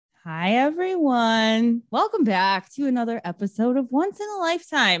Hi, everyone. Welcome back to another episode of Once in a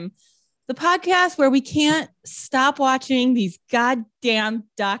Lifetime, the podcast where we can't stop watching these goddamn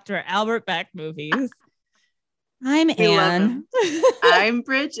Dr. Albert Beck movies. I'm Anne. I'm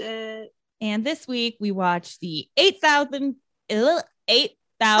Bridget. And this week we watched the 8,000th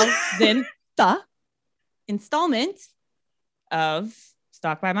installment of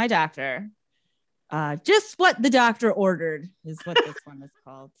Stalked by My Doctor. Just what the doctor ordered is what this one is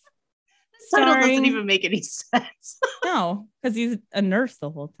called. Title doesn't even make any sense. No, because he's a nurse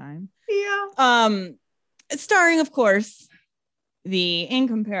the whole time. Yeah. Starring, of course, the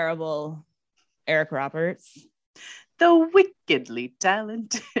incomparable Eric Roberts. The wickedly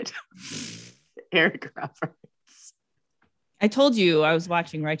talented Eric Roberts. I told you I was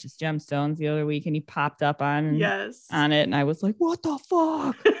watching Righteous Gemstones the other week and he popped up on it, and I was like, what the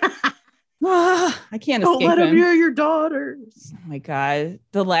fuck? I can't escape him. Don't let him hear your daughters. Oh my God.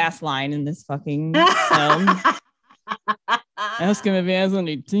 The last line in this fucking film. Ask him if he has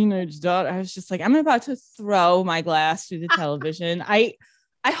any teenage daughter. I was just like, I'm about to throw my glass through the television. I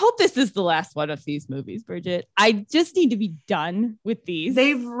hope this is the last one of these movies, Bridget. I just need to be done with these.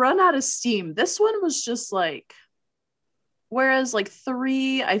 They've run out of steam. This one was just like, whereas like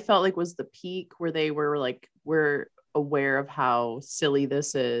 3, I felt like was the peak where they were like, we're aware of how silly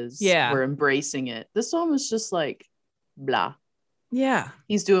this is. Yeah. We're embracing it. This one was just like, blah. Yeah.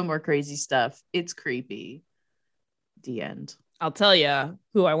 He's doing more crazy stuff. It's creepy. The end. I'll tell you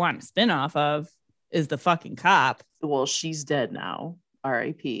who I want a spin-off of is the fucking cop. Well, she's dead now.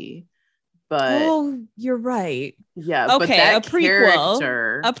 R.I.P. But you're right. Yeah. Okay. But that a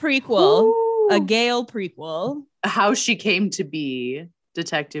prequel, ooh, a Gale prequel. How she came to be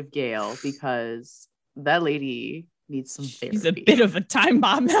Detective Gale, because that lady needs some therapy. She's a bit of a time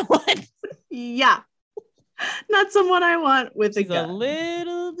bomb, that one. Yeah. Not someone I want with She's a gun. A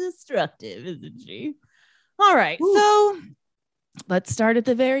little destructive, isn't she? All right. Ooh. So let's start at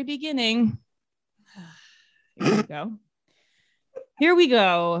the very beginning. Here we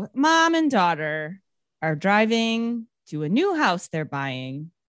go. Mom and daughter are driving to a new house they're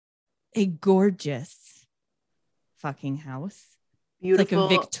buying. A gorgeous fucking house. Beautiful. It's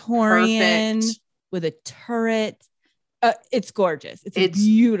like a Victorian perfect. With a turret. It's gorgeous. It's a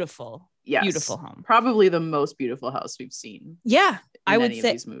beautiful home. Probably the most beautiful house we've seen. Yeah, I would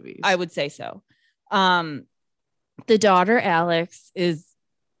say these movies. I would say so. The daughter Alex is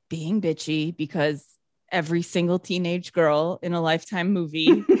being bitchy because every single teenage girl in a Lifetime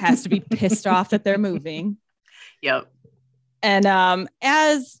movie has to be pissed off that they're moving. Yep. And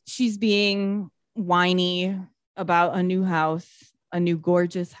as she's being whiny about a new house, a new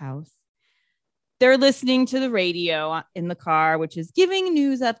gorgeous house, they're listening to the radio in the car, which is giving a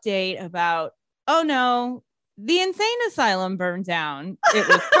news update about, oh no, the insane asylum burned down. It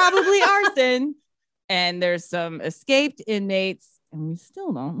was probably arson. And there's some escaped inmates, and we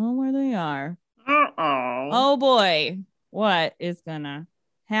still don't know where they are. Uh-oh. Oh boy, what is gonna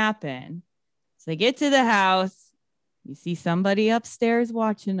happen? So they get to the house. You see somebody upstairs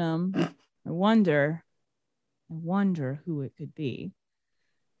watching them. I wonder who it could be.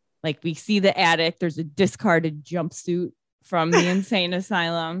 Like, we see the attic. There's a discarded jumpsuit from the insane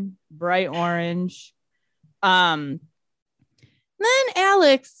asylum, bright orange. Then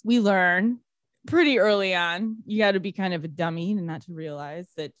Alex, we learn pretty early on, you got to be kind of a dummy and not to realize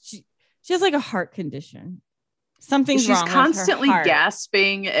that she has like a heart condition. Something's wrong. She's constantly with her heart.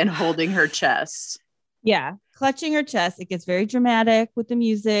 Gasping and holding her chest. Yeah, clutching her chest. It gets very dramatic with the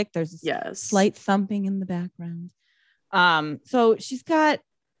music. There's a slight thumping in the background. So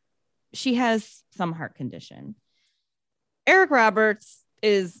she has some heart condition. Eric Roberts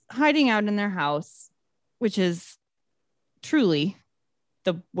is hiding out in their house, which is truly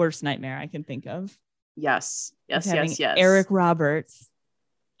the worst nightmare I can think of. Yes. Eric Roberts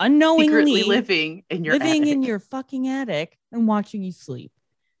unknowingly secretly living in your fucking attic and watching you sleep.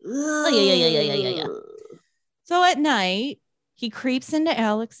 Yeah. So at night, he creeps into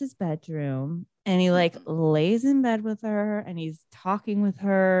Alex's bedroom and he like lays in bed with her and he's talking with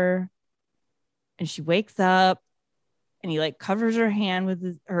her. And she wakes up and he like covers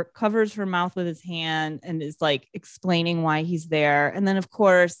covers her mouth with his hand and is like explaining why he's there. And then of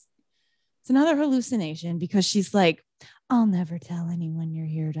course it's another hallucination because she's like, I'll never tell anyone you're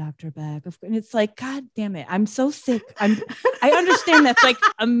here, Dr. Beck. And it's like, God damn it. I'm so sick. I understand that's like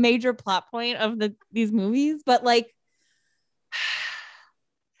a major plot point of these movies, but like,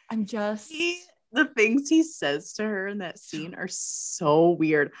 I'm just... The things he says to her in that scene are so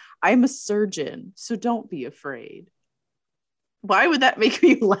weird. I'm a surgeon, so don't be afraid. Why would that make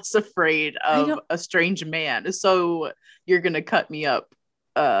me less afraid of a strange man? So you're going to cut me up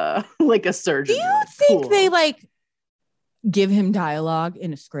like a Do surgeon. you would. think Cool. they like give him dialogue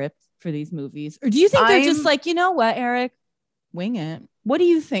in a script for these movies? Or do you think they're just like, you know what, Eric? Wing it. What do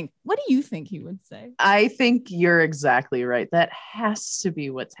you think? What do you think he would say? I think you're exactly right. That has to be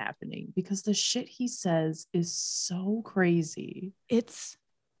what's happening because the shit he says is so crazy. It's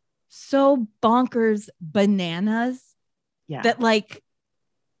so bonkers bananas Yeah. that like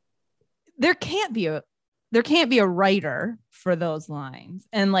there can't be a writer for those lines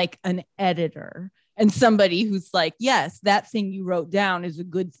and like an editor and somebody who's like, yes, that thing you wrote down is a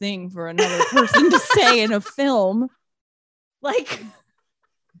good thing for another person to say in a film. Like,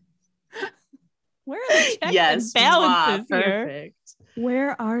 where are the checks and balances here? Perfect.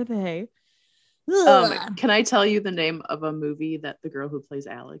 Where are they? Can I tell you the name of a movie that the girl who plays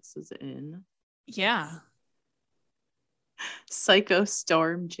Alex is in? Yeah. Psycho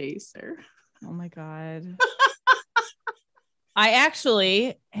Storm Chaser. Oh my God. I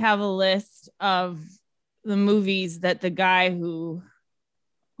actually have a list of the movies that the guy who,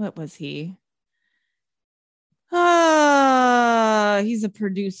 what was he? He's a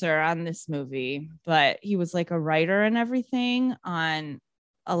producer on this movie, but he was like a writer and everything on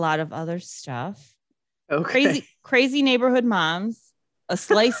a lot of other stuff. Okay. Crazy Neighborhood Moms, a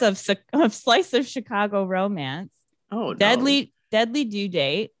slice of Chicago Romance, Oh, no. Deadly Due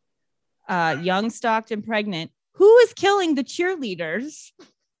Date, Young, Stalked, and Pregnant. Who is killing the cheerleaders?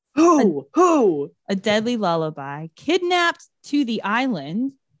 Who? A Deadly Lullaby, Kidnapped to the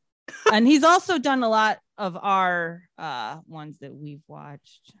Island. And he's also done a lot of our ones that we've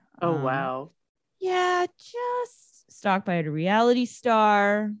watched. Oh, wow. Yeah, just Stalked by a Reality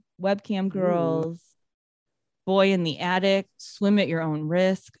Star, Webcam Girls, Boy in the Attic, Swim at Your Own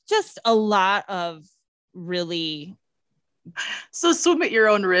Risk. Just a lot of really. So Swim at Your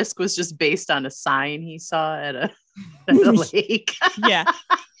Own Risk was just based on a sign he saw at a lake. Yeah.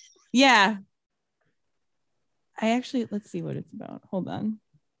 I actually, let's see what it's about. Hold on.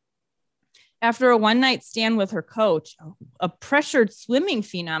 After a one-night stand with her coach, a pressured swimming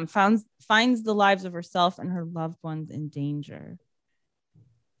phenom finds the lives of herself and her loved ones in danger.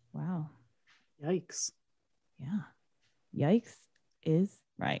 Wow. Yikes. Yeah. Yikes is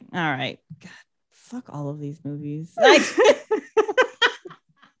right. All right. God, fuck all of these movies.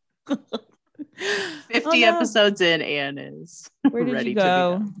 50 episodes in, Anne is Where did ready you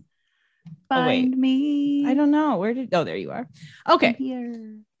go? to be done. Find me. I don't know. There you are. Okay. I'm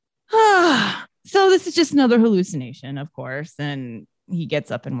here. So this is just another hallucination, of course. And he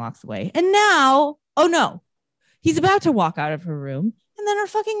gets up and walks away. And now, oh no, he's about to walk out of her room. And then her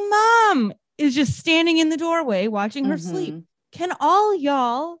fucking mom is just standing in the doorway watching her sleep. Can all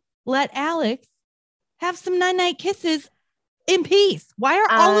y'all let Alex have some night kisses in peace? Why are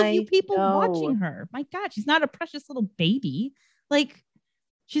all of you people watching her? My God, she's not a precious little baby. Like,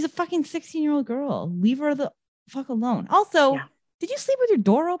 she's a fucking 16-year-old girl. Leave her the fuck alone. Also, did you sleep with your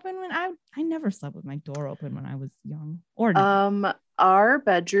door open when I never slept with my door open when I was young? Or not? Our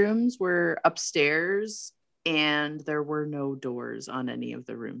bedrooms were upstairs and there were no doors on any of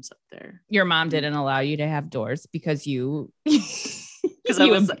the rooms up there. Your mom didn't allow you to have doors because you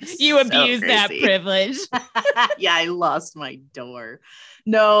you abused that privilege. Yeah, I lost my door.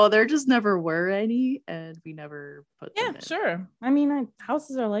 No, there just never were any, and we never put them in. Sure. I mean,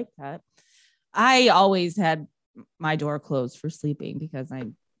 houses are like that. I always had my door closed for sleeping because I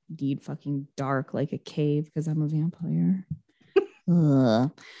need fucking dark like a cave because I'm a vampire.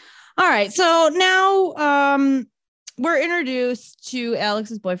 All right, so now we're introduced to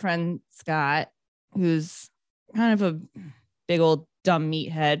Alex's boyfriend Scott, who's kind of a big old dumb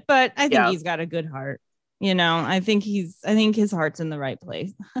meathead, but I think he's got a good heart. You know, I think his heart's in the right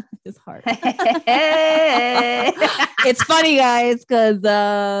place. His heart. It's funny, guys, because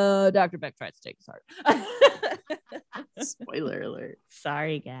Dr. Beck tries to take his heart. Spoiler alert.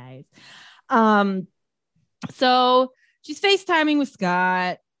 Sorry, guys. So she's FaceTiming with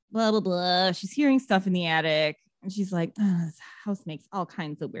Scott, blah, blah, blah. She's hearing stuff in the attic. And she's like, this house makes all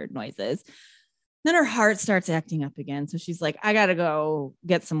kinds of weird noises. Then her heart starts acting up again. So she's like, I got to go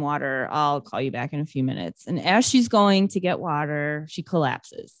get some water. I'll call you back in a few minutes. And as she's going to get water, she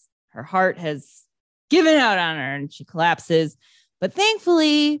collapses. Her heart has given out on her and she collapses. But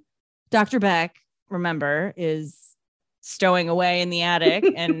thankfully, Dr. Beck, remember, is stowing away in the attic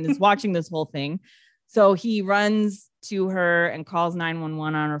and is watching this whole thing. So he runs to her and calls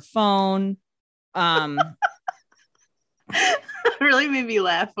 911 on her phone. It really made me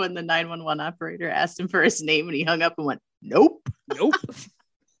laugh when the 911 operator asked him for his name and he hung up and went, nope. So,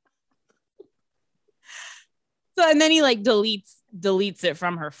 and then he like deletes it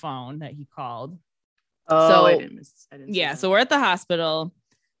from her phone that he called. Oh, so I didn't yeah. So we're at the hospital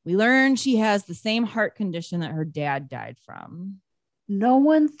We learn she has the same heart condition that her dad died from. No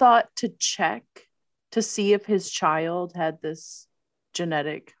one thought to check to see if his child had this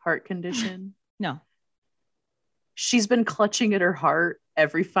genetic heart condition. No. She's been clutching at her heart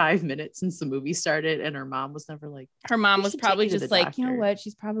every 5 minutes since the movie started, and her mom was never like, her mom was probably just like, you know doctor." what?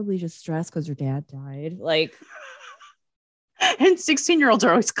 She's probably just stressed because her dad died. Like, And 16-year-olds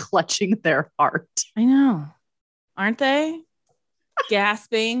are always clutching their heart. I know. Aren't they?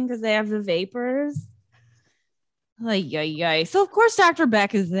 Gasping because they have the vapors. Like, yay. So, of course, Dr.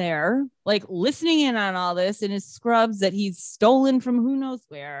 Beck is there, like, listening in on all this in his scrubs that he's stolen from who knows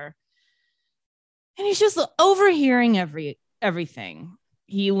where. And he's just overhearing everything.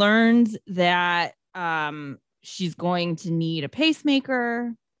 He learns that she's going to need a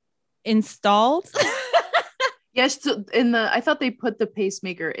pacemaker installed. Yes, so I thought they put the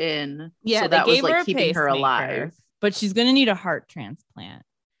pacemaker in. Yeah, so that they was gave her like a keeping her pacemaker, alive. but she's going to need a heart transplant.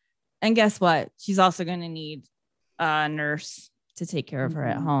 And guess what? She's also going to need a nurse to take care of her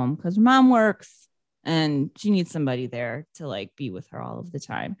at home because her mom works and she needs somebody there to like be with her all of the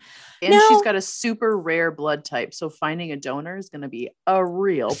time. And she's got a super rare blood type, so finding a donor is going to be a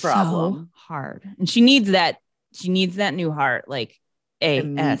real problem. So hard. And she needs that new heart like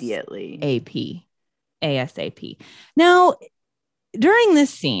immediately. ASAP. Now, during this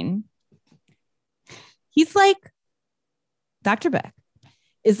scene, he's like, Dr. Beck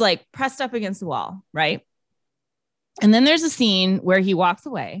is like pressed up against the wall, right? And then there's a scene where he walks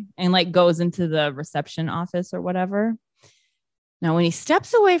away and like goes into the reception office or whatever. Now, when he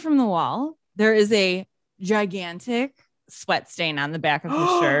steps away from the wall, there is a gigantic sweat stain on the back of his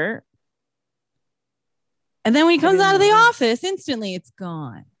shirt. And then when he comes out of the office, instantly it's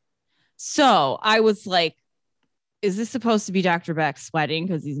gone. So I was like, is this supposed to be Dr. Beck sweating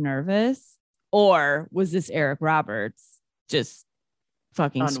because he's nervous? Or was this Eric Roberts just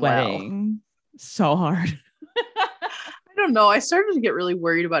fucking sweating so hard? I don't know. I started to get really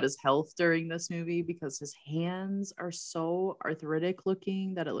worried about his health during this movie because his hands are so arthritic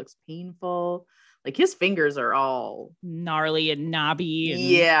looking that it looks painful. Like his fingers are all gnarly and knobby. And...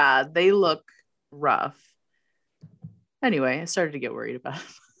 yeah, they look rough. Anyway, I started to get worried about him.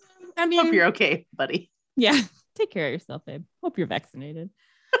 I mean, hope you're okay, buddy. Yeah. Take care of yourself, babe. Hope you're vaccinated.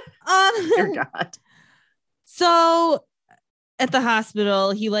 Dear God. So at the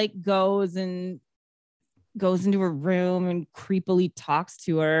hospital, he like goes into her room and creepily talks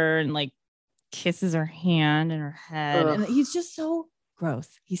to her and like kisses her hand and her head. Ugh. And he's just so gross.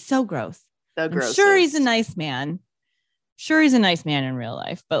 He's so gross. I'm sure he's a nice man. Sure, he's a nice man in real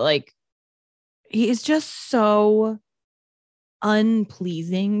life, but like he is just so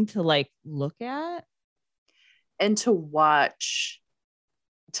unpleasing to like look at and to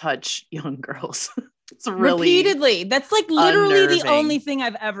touch young girls. It's really repeatedly. That's like literally unnerving. The only thing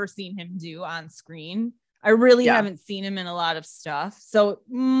I've ever seen him do on screen. I really haven't seen him in a lot of stuff. So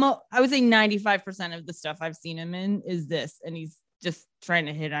I would say 95% of the stuff I've seen him in is this, and he's just trying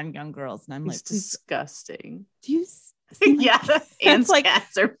to hit on young girls. And I'm like, disgusting. Do you see and like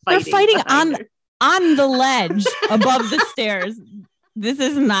cats are fighting. They're fighting on the ledge above the stairs. This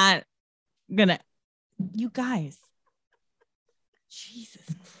is not gonna. You guys,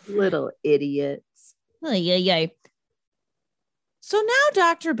 Jesus, little idiots. Oh, yeah. So now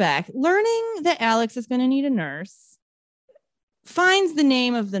Dr. Beck, learning that Alex is going to need a nurse, finds the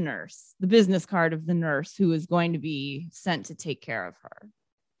name of the nurse, the business card of the nurse who is going to be sent to take care of her.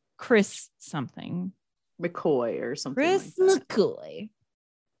 Chris something. McCoy or something. Chris like that. McCoy.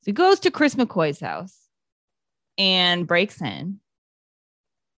 So he goes to Chris McCoy's house and breaks in.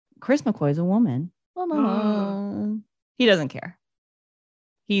 Chris McCoy's a woman. He doesn't care.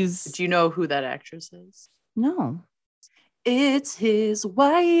 Do you know who that actress is? No. It's his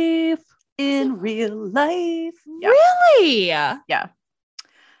wife in real life. Yeah. Really? Yeah.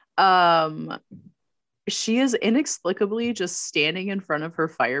 She is inexplicably just standing in front of her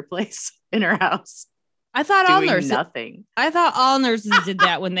fireplace in her house. I thought all nurses nothing. I thought all nurses did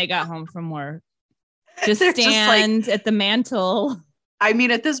that when they got home from work. Just stand at the mantle. I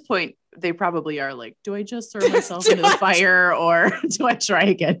mean, at this point, they probably are like, do I just throw myself into the fire or do I try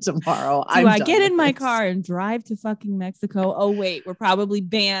again tomorrow? Do I get in my car and drive to fucking Mexico? Oh, wait, we're probably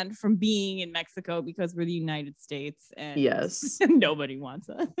banned from being in Mexico because we're the United States. And yes, nobody wants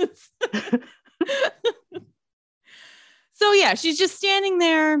us. So, yeah, she's just standing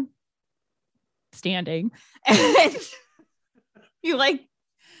there. And he like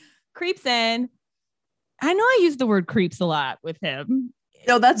creeps in. I know I use the word creeps a lot with him.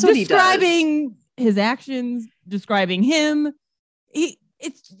 No, that's what he does. Describing his actions, describing him.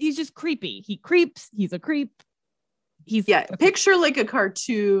 He's just creepy. He creeps. He's a creep. he's picture like a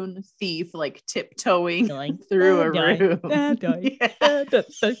cartoon thief like tiptoeing like, through a room.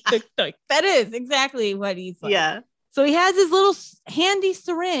 That is exactly what he's like. Yeah. So he has his little handy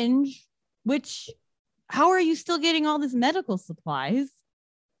syringe, which how are you still getting all this medical supplies?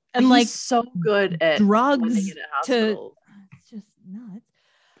 And he's like so good at drugs at hospitals. It's just nuts.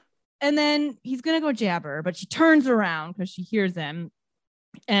 And then he's gonna go jab her, but she turns around because she hears him.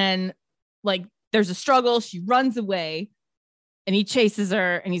 And like there's a struggle. She runs away and he chases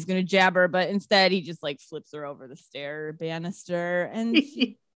her and he's gonna jab her, but instead he just like flips her over the stair banister and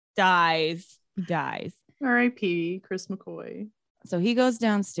she dies. He dies. R.I.P. Chris McCoy. So he goes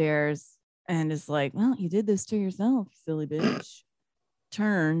downstairs and is like, well, you did this to yourself, silly bitch.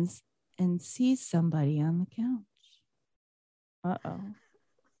 Turns and sees somebody on the couch. Uh-oh.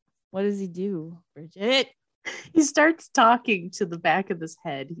 What does he do, Bridget? He starts talking to the back of his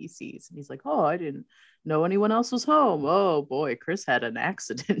head he sees. And he's like, oh, I didn't know anyone else was home. Oh, boy, Chris had an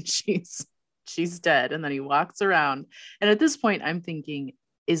accident. She's dead. And then he walks around. And at this point, I'm thinking,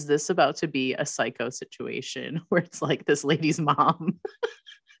 is this about to be a Psycho situation where it's like this lady's mom?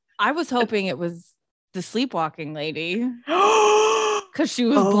 I was hoping it was the sleepwalking lady. Because she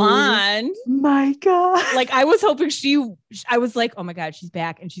was blonde. My God. Like, I was hoping I was like, oh my God, she's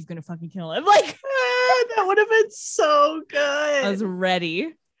back and she's going to fucking kill him. Like, that would have been so good. I was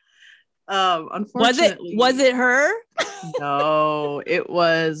ready. Unfortunately. Was it her? No, it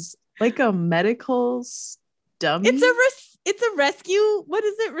was like a medical dummy. It's a rescue. What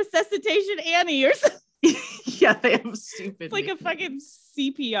is it? Resuscitation Annie or something. Yeah, they have stupid. It's like a fucking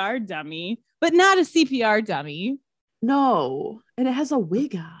CPR dummy, but not a CPR dummy. No, and it has a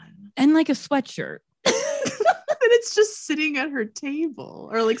wig on and like a sweatshirt. And it's just sitting at her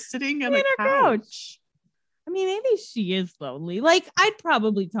table or like sitting on a couch. I mean, maybe she is lonely. Like, I'd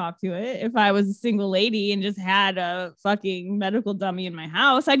probably talk to it if I was a single lady and just had a fucking medical dummy in my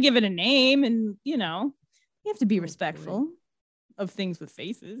house. I'd give it a name, and you have to be respectful of things with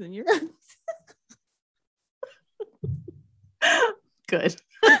faces in your Good.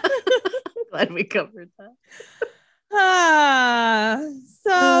 Glad we covered that.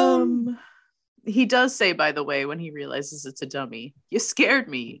 So he does say, by the way, when he realizes it's a dummy, you scared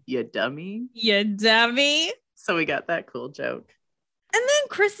me, you dummy. You dummy. So we got that cool joke. And then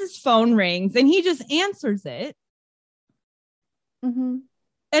Chris's phone rings and he just answers it. Mm-hmm.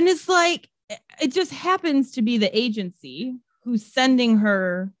 And it's like, it just happens to be the agency who's sending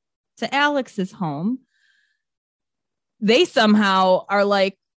her to Alex's home. They somehow are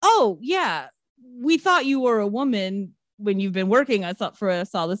like, oh, yeah, we thought you were a woman when you've been working for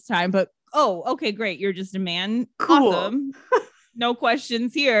us all this time, but oh, okay, great. You're just a man. Cool. Awesome. No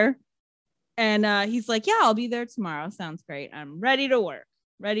questions here. And he's like, yeah, I'll be there tomorrow. Sounds great. I'm ready to work,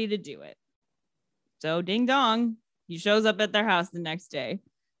 ready to do it. So ding dong, he shows up at their house the next day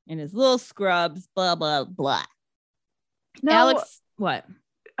in his little scrubs, blah, blah, blah. No, Alex, what?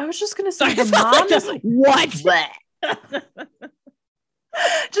 I was just going to say the mom is like, what?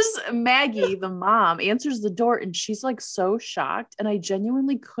 Just Maggie, the mom, answers the door and she's like so shocked. And I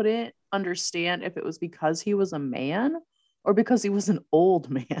genuinely couldn't understand if it was because he was a man or because he was an old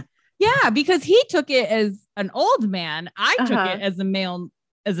man. Yeah, because he took it as an old man. I took it as a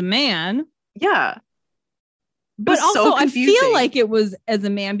man. Yeah. But also so I feel like it was as a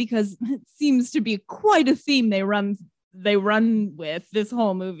man because it seems to be quite a theme they run with this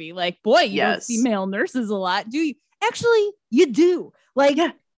whole movie. Like, boy, you don't see male nurses a lot, do you? Actually, you do. Like,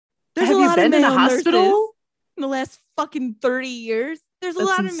 there's a lot of male nurses in the last fucking 30 years. There's a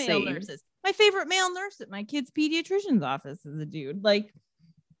lot of male nurses. My favorite male nurse at my kid's pediatrician's office is a dude. Like,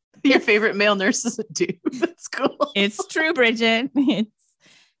 your favorite male nurse is a dude. That's cool. It's true, Bridget.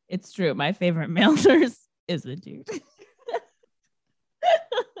 It's true. My favorite male nurse is a dude.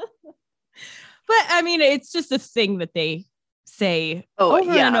 But I mean, it's just a thing that they say over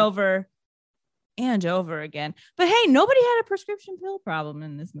and over and over again. But hey, nobody had a prescription pill problem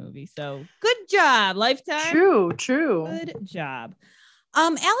in this movie. So good job, Lifetime. True. Good job.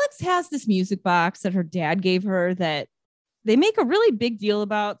 Alex has this music box that her dad gave her that they make a really big deal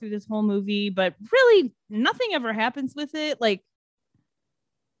about through this whole movie, but really nothing ever happens with it. Like,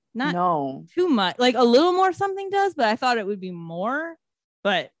 not too much. Like, a little more something does, but I thought it would be more.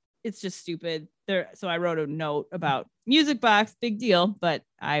 But it's just stupid. So I wrote a note about music box, big deal, but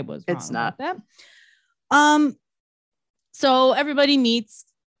I was wrong. It's not that. So everybody meets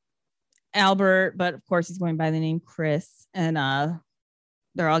Albert, but of course he's going by the name Chris, and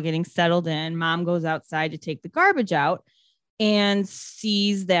they're all getting settled in. Mom goes outside to take the garbage out and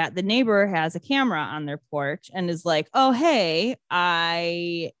sees that the neighbor has a camera on their porch and is like, oh, hey,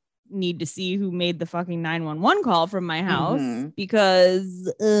 I need to see who made the fucking 911 call from my house Mhm.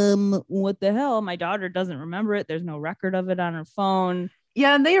 because what the hell? My daughter doesn't remember it. There's no record of it on her phone.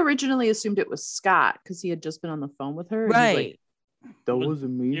 Yeah, and they originally assumed it was Scott because he had just been on the phone with her. And he's Right. like, that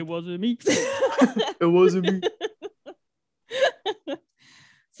wasn't me. It wasn't me. It wasn't me.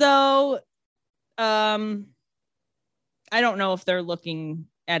 So, I don't know if they're looking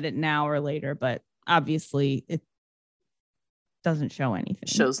at it now or later, but obviously it doesn't show anything.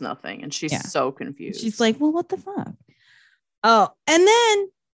 Shows nothing. And she's so confused. She's like, well, what the fuck? Oh, and then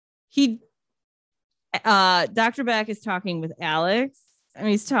Dr. Beck is talking with Alex. And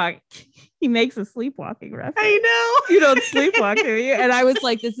he makes a sleepwalking reference. I know. You don't sleepwalk, do you? And I was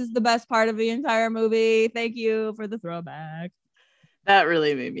like, this is the best part of the entire movie. Thank you for the throwback. That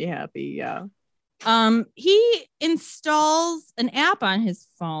really made me happy. Yeah. He installs an app on his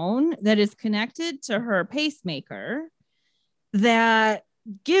phone that is connected to her pacemaker that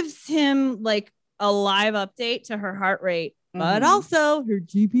gives him like a live update to her heart rate, but also her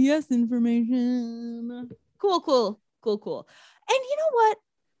GPS information. Cool. And you know what?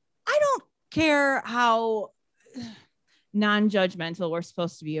 I don't care how non-judgmental we're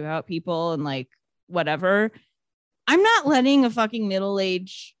supposed to be about people and like whatever. I'm not letting a fucking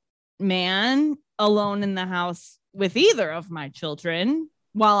middle-aged man alone in the house with either of my children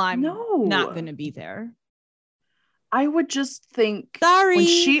while I'm not going to be there. I would just think, sorry, when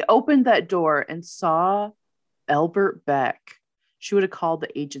she opened that door and saw Albert Beck, she would have called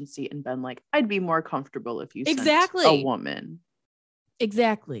the agency and been like, I'd be more comfortable if you sent a woman.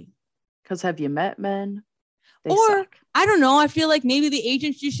 Exactly. Because have you met men? They or suck. I don't know. I feel like maybe the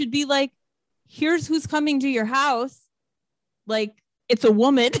agency should be like, here's who's coming to your house. Like, it's a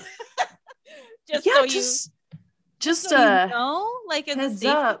woman. Just so you know, like as heads a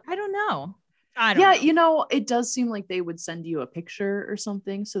up. I don't know. Know. You know, it does seem like they would send you a picture or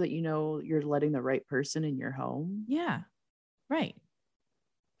something so that you know you're letting the right person in your home. Yeah. Right.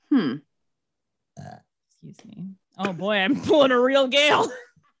 Excuse me. Oh boy, I'm pulling a real Gail.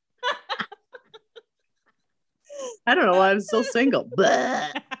 I don't know why I'm still single.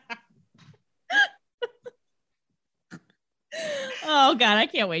 Oh God, I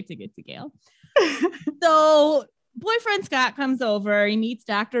can't wait to get to Gail. So boyfriend Scott comes over, he meets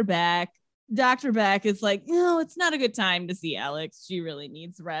Dr. Beck. Dr. Beck is like, no, it's not a good time to see Alex. She really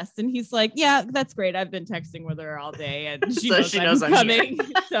needs rest. And he's like, yeah, that's great. I've been texting with her all day and she knows I'm coming.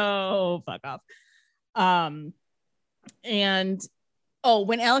 So fuck off. And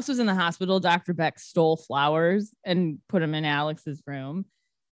when Alex was in the hospital, Dr. Beck stole flowers and put them in Alex's room.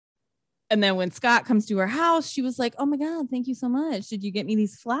 And then when Scott comes to her house, she was like, oh my God, thank you so much. Did you get me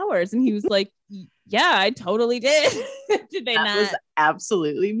these flowers? And he was like, yeah, I totally did. Did they not? That was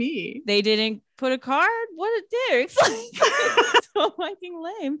absolutely me. They didn't put a card? What a dick. It's so fucking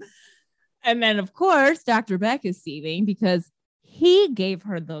lame. And then, of course, Dr. Beck is seething because he gave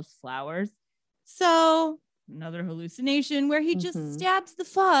her those flowers. So another hallucination where he just stabs the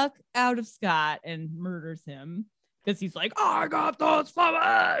fuck out of Scott and murders him because he's like, oh, I got those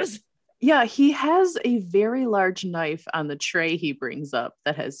flowers. Yeah, he has a very large knife on the tray he brings up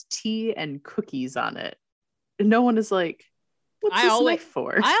that has tea and cookies on it. And no one is like, what's this knife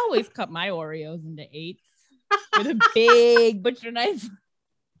for? I always cut my Oreos into 8s with a big butcher knife.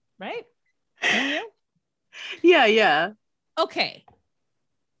 Right? Yeah. Okay.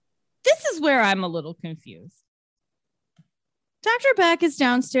 This is where I'm a little confused. Dr. Beck is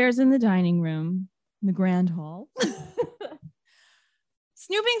downstairs in the dining room, in the grand hall.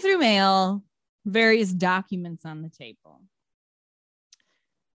 Snooping through mail, various documents on the table.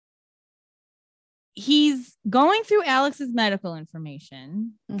 He's going through Alex's medical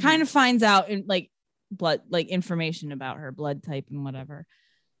information, kind of finds out blood, like information about her blood type and whatever.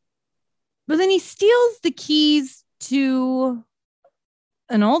 But then he steals the keys to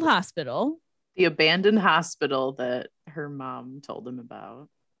an old hospital. The abandoned hospital that her mom told him about.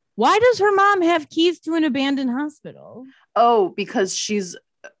 Why does her mom have keys to an abandoned hospital? Oh, because she's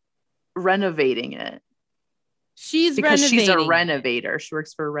renovating it. She's a renovator. She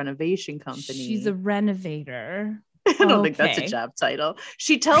works for a renovation company. She's a renovator. I don't think that's a job title.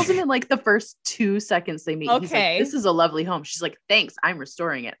 She tells him in like the first 2 seconds they meet. Okay. He's like, this is a lovely home. She's like, thanks. I'm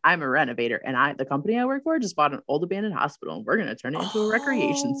restoring it. I'm a renovator. And the company I work for just bought an old abandoned hospital and we're going to turn it into a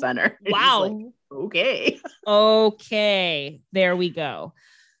recreation center. And wow. Like, okay. Okay. There we go.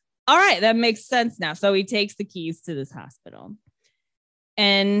 All right. That makes sense now. So he takes the keys to this hospital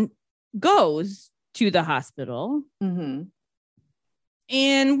and goes to the hospital and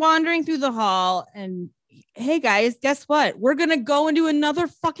wandering through the hall and hey guys, guess what? We're going to go into another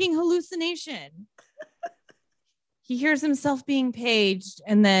fucking hallucination. he hears himself being paged.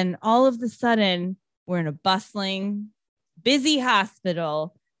 And then all of a sudden, we're in a bustling, busy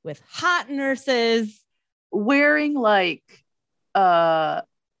hospital with hot nurses. Wearing like the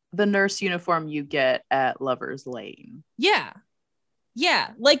nurse uniform you get at Lover's Lane. Yeah. Yeah.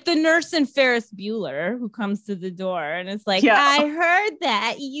 Like the nurse in Ferris Bueller who comes to the door and is like, Yeah. I heard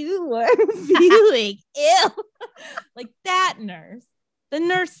that you were feeling ill. Like that nurse. The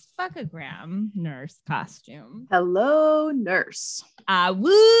nurse fuckogram nurse costume. Hello, nurse.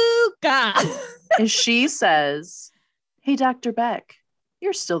 Awooka. And she says, hey, Dr. Beck,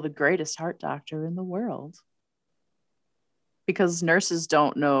 you're still the greatest heart doctor in the world. Because nurses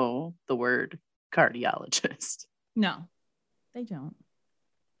don't know the word cardiologist. No, they don't.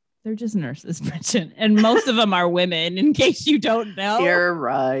 They're just nurses, Bridget. And most of them are women, in case you don't know. You're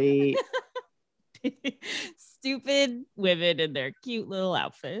right. Stupid women in their cute little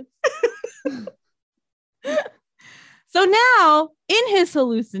outfits. So now, in his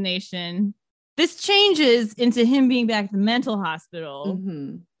hallucination, this changes into him being back at the mental hospital,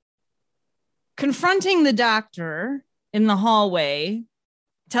 confronting the doctor in the hallway,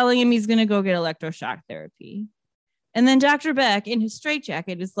 telling him he's going to go get electroshock therapy. And then Dr. Beck, in his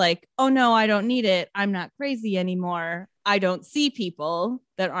straitjacket, is like, oh, no, I don't need it. I'm not crazy anymore. I don't see people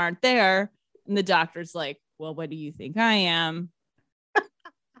that aren't there. And the doctor's like, well, what do you think I am?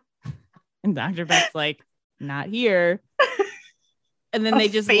 And Dr. Beck's like, not here. And then they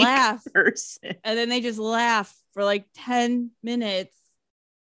just laugh. Person. And then they just laugh for like 10 minutes.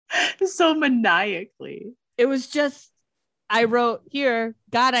 So maniacally. It was just, I wrote here,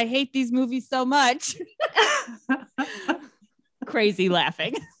 God, I hate these movies so much. Crazy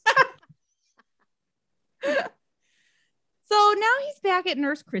laughing. So now he's back at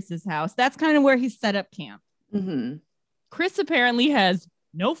Nurse Chris's house. That's kind of where he's set up camp. Chris apparently has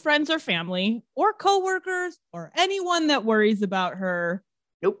no friends or family or coworkers or anyone that worries about her.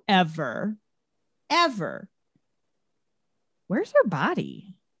 Nope. Ever. Where's her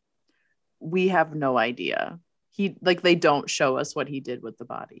body? We have no idea. They don't show us what he did with the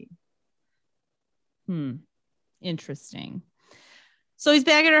body. Interesting. So he's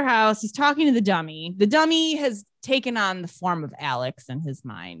back at her house. He's talking to the dummy. The dummy has taken on the form of Alex in his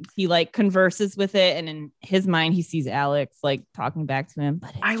mind. He like converses with it, and in his mind, he sees Alex like talking back to him.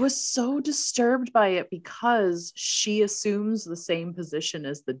 But I was so disturbed by it because she assumes the same position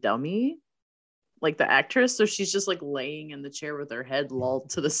as the dummy, like the actress. So she's just like laying in the chair with her head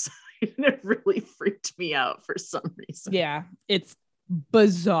lulled to the side. And it really freaked me out for some reason. Yeah, it's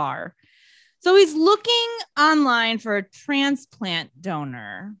bizarre. So he's looking online for a transplant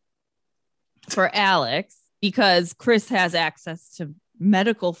donor for Alex because Chris has access to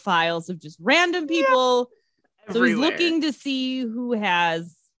medical files of just random people. Yeah. So he's looking to see who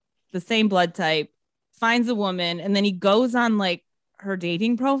has the same blood type, finds a woman, and then he goes on like her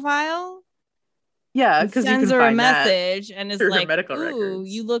dating profile. Yeah, because sends her a message and is like, medical ooh, records.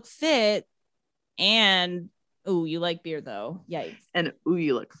 You look fit. And ooh, you like beer though. Yikes. And ooh,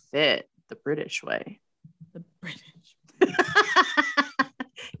 you look fit. The British way. The British.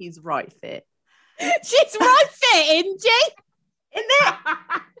 He's right fit. She's right fit, isn't she? Isn't it?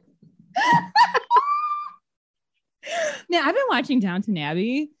 Man, I've been watching Downton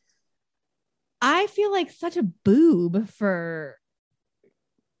Abbey. I feel like such a boob for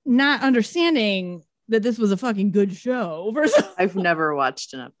not understanding that this was a fucking good show. I've never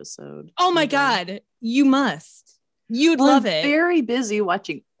watched an episode. Oh my God. You must. You'd love it. I'm very busy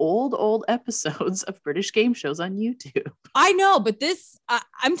watching old episodes of British game shows on YouTube. I know, but this,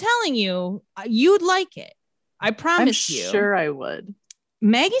 I'm telling you, you'd like it. I promise you. I'm sure I would.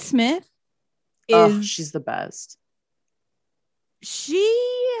 Maggie Smith is... she's the best.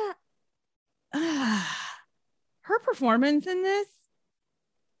 Her performance in this,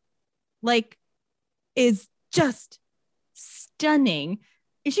 like, is just stunning.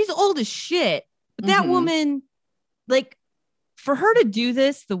 And she's old as shit. But that woman... Like, for her to do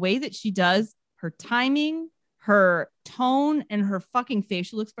this the way that she does, her timing, her tone, and her fucking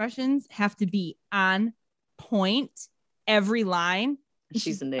facial expressions have to be on point every line.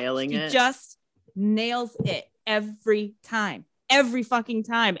 She's nailing it. She just nails it every time. Every fucking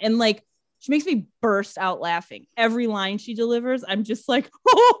time. And like, she makes me burst out laughing. Every line she delivers, I'm just like,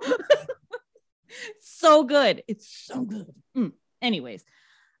 oh, so good. It's so good. Anyways,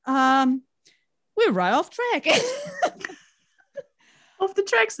 we're right off track. Off the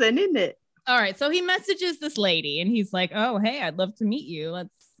tracks then, isn't it? All right. So he messages this lady and he's like, oh, hey, I'd love to meet you.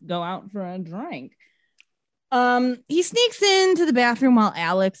 Let's go out for a drink. He sneaks into the bathroom while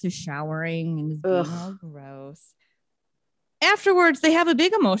Alex is showering and is being all gross. Afterwards, they have a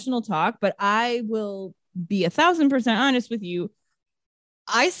big emotional talk, but I will be 1,000% honest with you.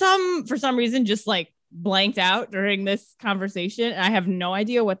 For some reason, just like blanked out during this conversation. I have no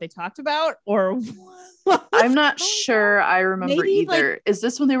idea what they talked about or what I'm not sure I remember Maybe, either. like, Is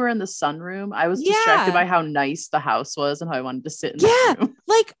this when they were in the sunroom? I was Yeah. distracted by how nice the house was and how I wanted to sit in that room.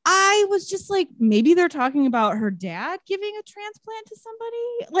 Like, I was just like, maybe they're talking about her dad giving a transplant to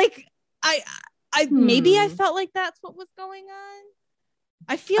somebody. Like, maybe I felt like that's what was going on.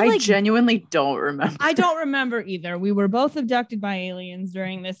 I genuinely don't remember. I don't remember either. We were both abducted by aliens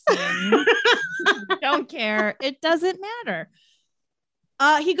during this scene. Don't care. It doesn't matter.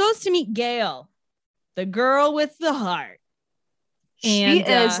 He goes to meet Gail, the girl with the heart. She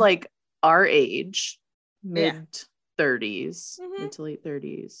is like our age, mid 30s, Mhm. mid to late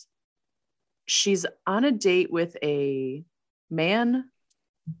 30s. She's on a date with a man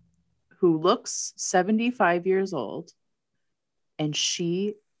who looks 75 years old, and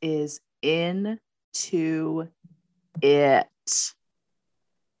she is into it.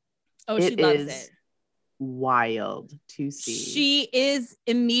 Oh, she loves it. Wild to see. She is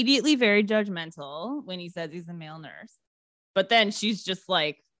immediately very judgmental when he says he's a male nurse. But then she's just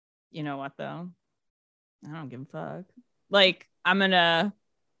like, you know what, though? I don't give a fuck. Like, I'm going to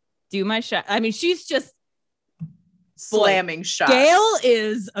do my shot. I mean, she's just slamming shots. Gail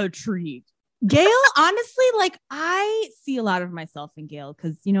is a treat. Gail, honestly, like, I see a lot of myself in Gail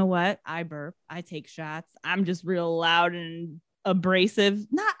because you know what? I burp. I take shots. I'm just real loud and abrasive.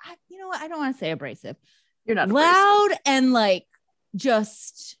 You know what? I don't want to say abrasive. You're not loud abrasive. And like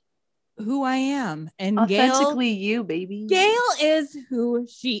just who I am. And authentically you, baby. Gail is who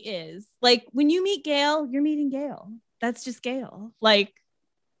she is. Like, when you meet Gail, you're meeting Gail. That's just Gail. Like,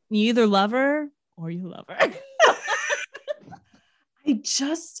 you either love her or you love her.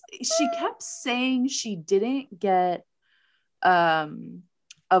 She kept saying she didn't get a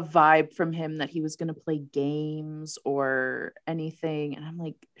vibe from him that he was going to play games or anything. And I'm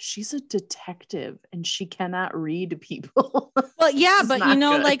like, she's a detective and she cannot read people. Well, yeah, but you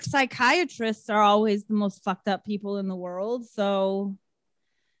know, good. Like, psychiatrists are always the most fucked up people in the world. So,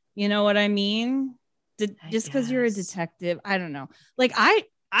 you know what I mean? Just because you're a detective, I don't know. Like, I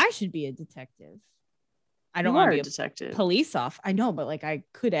should be a detective. I don't want to be a detective. Police off. I know, but like, I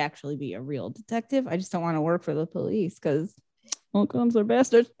could actually be a real detective. I just don't want to work for the police because all cops are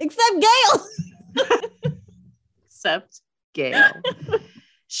bastards. Except Gail. Except Gail.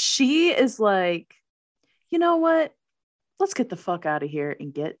 She is like, you know what? Let's get the fuck out of here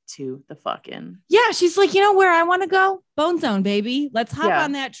and get to the fucking. Yeah, she's like, you know where I want to go? Bone Zone, baby. Let's hop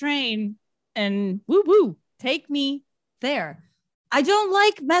on that train and woo woo. Take me there. I don't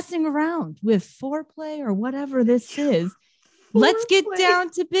like messing around with foreplay or whatever this is. Let's get down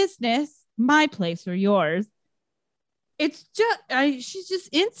to business. My place or yours. It's just, she's just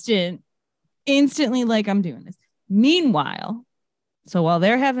instantly like, I'm doing this. Meanwhile, so while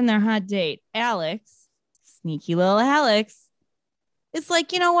they're having their hot date, Alex, sneaky little Alex, is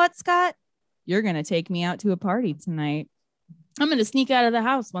like, you know what, Scott? You're going to take me out to a party tonight. I'm going to sneak out of the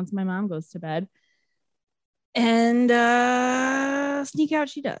house once my mom goes to bed. And sneak out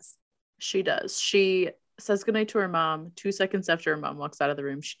she does. She does. She says goodnight to her mom. 2 seconds after her mom walks out of the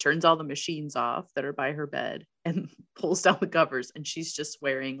room, she turns all the machines off that are by her bed and pulls down the covers. And she's just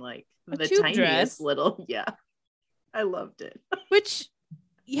wearing like the tiniest dress. Little. Yeah. I loved it. Which,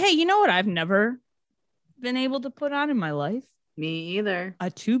 hey, you know what I've never been able to put on in my life? Me either. A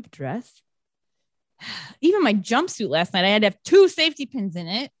tube dress. Even my jumpsuit last night, I had to have 2 safety pins in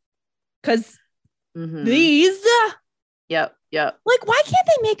it because these. Yep. Like, why can't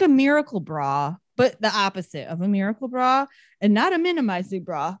they make a miracle bra, but the opposite of a miracle bra and not a minimizing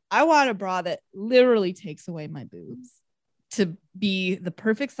bra? I want a bra that literally takes away my boobs to be the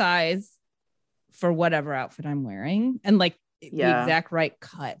perfect size for whatever outfit I'm wearing and like the exact right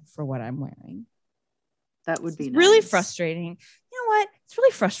cut for what I'm wearing. That would be really frustrating. You know what? It's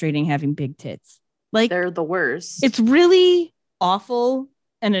really frustrating having big tits. Like, they're the worst. It's really awful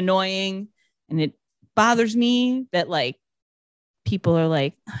and annoying, and it bothers me that like people are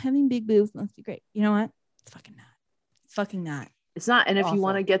like, having big boobs must be great. You know what? It's fucking not. It's fucking not. It's not. And if you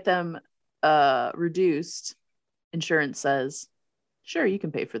want to get them reduced, insurance says, sure, you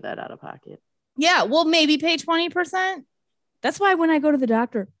can pay for that out of pocket. Yeah, well, maybe pay 20%. That's why when I go to the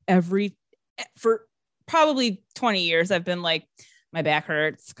doctor for probably 20 years, I've been like, my back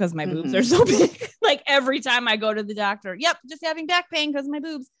hurts because my boobs are so big. Like, every time I go to the doctor, just having back pain because of my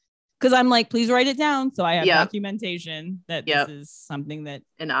boobs. Because I'm like, please write it down so I have documentation that this is something that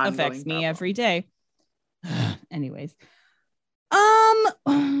affects me every day. Anyways.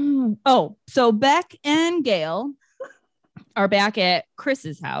 So Beck and Gail are back at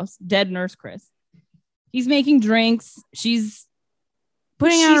Chris's house, dead nurse Chris. He's making drinks. She's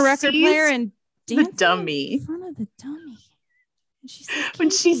putting on a record player and dancing the dummy in front of the dummy. And she says, when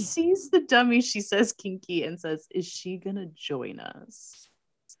she "Kinky." sees the dummy, she says kinky and says, is she gonna join us?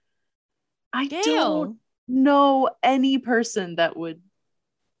 I Gail. don't know any person that would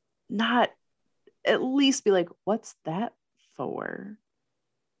not at least be like, what's that for?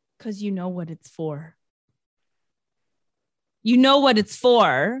 Because you know what it's for. You know what it's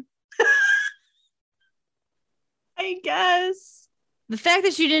for. I guess. The fact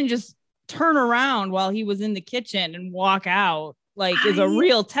that she didn't just turn around while he was in the kitchen and walk out, like, is a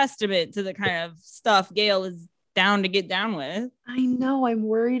real testament to the kind of stuff Gail is down to get down with. I know. I'm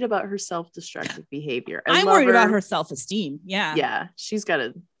worried about her self-destructive behavior. I'm worried about her self-esteem. Yeah. Yeah. She's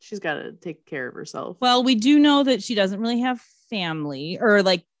gotta take care of herself. Well, we do know that she doesn't really have family, or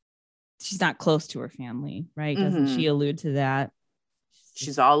like she's not close to her family, right? Doesn't she allude to that?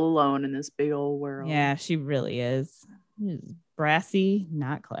 She's all alone in this big old world. Yeah, she really is. Brassy,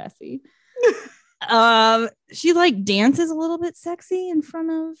 not classy. She like dances a little bit sexy in front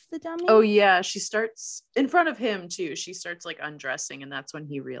of the dummy. Oh yeah, she starts in front of him too. She starts like undressing, and that's when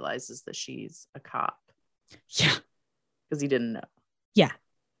he realizes that she's a cop. Yeah, because he didn't know. Yeah.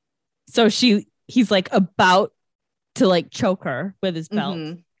 So he's like about to like choke her with his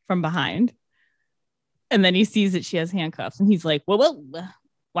belt from behind. And then he sees that she has handcuffs and he's like, well,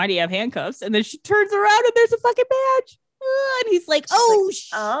 why do you have handcuffs? And then she turns around and there's a fucking badge. And he's like,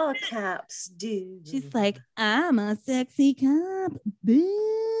 all cops do. She's like, I'm a sexy cop.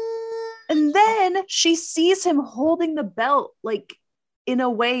 And then she sees him holding the belt like in a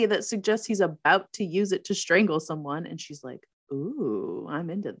way that suggests he's about to use it to strangle someone. And she's like, ooh, I'm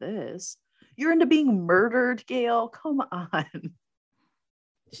into this. You're into being murdered, Gail? Come on.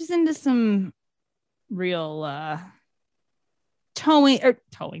 She's into some real towing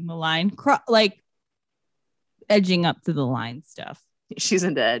the line, like edging up to the line stuff. She's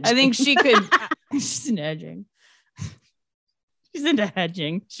into edging. I think she could. She's into edging. She's into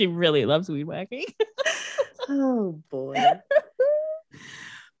hedging. She really loves weed whacking. Oh boy.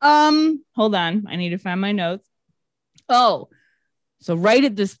 Hold on. I need to find my notes. Oh, so right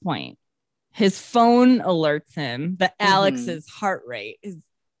at this point, his phone alerts him that Alex's heart rate is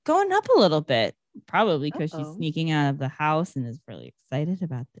going up a little bit, probably because she's sneaking out of the house and is really excited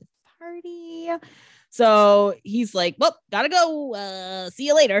about this party. So he's like, well, gotta go. See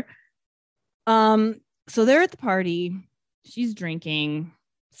you later. So they're at the party. She's drinking.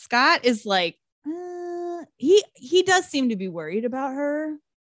 Scott is like, he does seem to be worried about her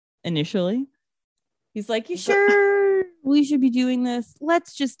initially. He's like, you sure we should be doing this?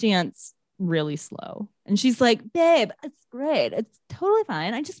 Let's just dance really slow. And she's like, babe, it's great. It's totally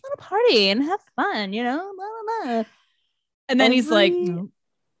fine. I just want to party and have fun, you know? Blah, blah, blah. And then he's like, no.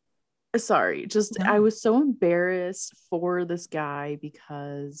 Sorry, just no. I was so embarrassed for this guy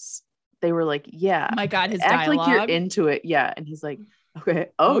because they were like, yeah, oh my God, his act dialogue. like you're into it. Yeah. And he's like, okay.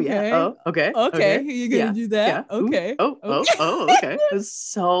 Oh, okay. Yeah. Oh, okay. Okay. You're going to do that? Yeah. Okay. Ooh. Oh, okay. It was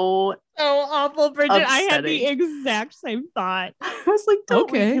so awful, Bridget. upsetting. I had the exact same thought. I was like,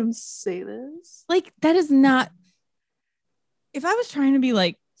 don't make him say this. Like, that is not. If I was trying to be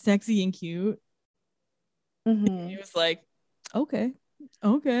like sexy and cute, he was like, okay.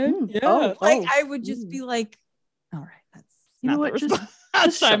 Yeah. I would just be like, all right, that's you know what?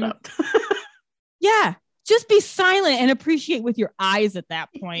 Just shut up. Yeah. Just be silent and appreciate with your eyes at that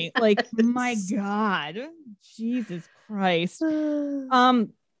point. Like, my God, Jesus Christ.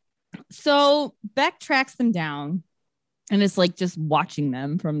 So Beck tracks them down and it's like just watching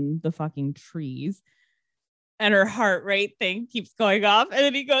them from the fucking trees. And her heart rate thing keeps going off. And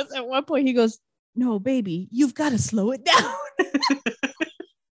then he goes, at one point, he goes, no, baby, you've got to slow it down.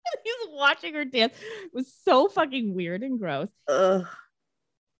 He's watching her dance. It was so fucking weird and gross. Ugh.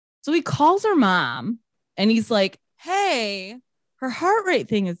 So he calls her mom and he's like, hey, her heart rate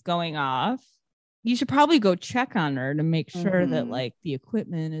thing is going off. You should probably go check on her to make sure that like the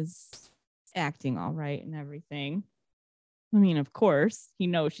equipment is acting all right and everything. I mean, of course, he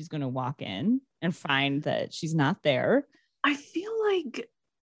knows she's going to walk in and find that she's not there. I feel like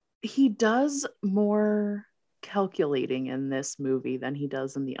he does more calculating in this movie than he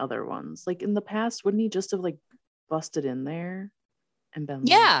does in the other ones. Like in the past, wouldn't he just have like busted in there and been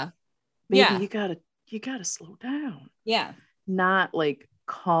like, baby, you gotta slow down. Yeah. Not like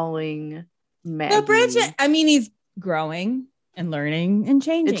calling Maggie. No, Bridget, I mean, he's growing and learning and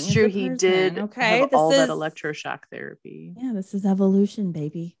changing. It's true. He did have all that electroshock therapy. Yeah, this is evolution,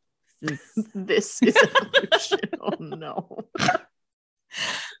 baby. This is evolution. Oh no.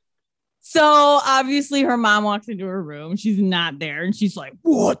 So obviously her mom walks into her room. She's not there. And she's like,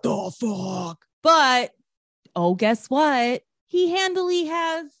 what the fuck? But oh, guess what? He handily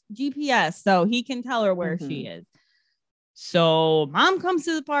has GPS, so he can tell her where she is. So mom comes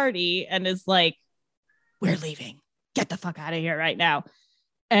to the party and is like, we're leaving. Get the fuck out of here right now.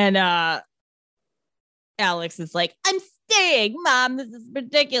 And Alex is like, I'm staying, mom. This is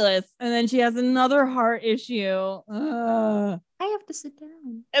ridiculous. And then she has another heart issue. I have to sit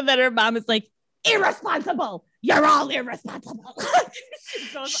down. And then her mom is like, irresponsible. You're all irresponsible.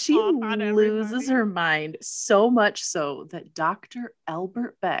 She loses her mind so much so that Dr.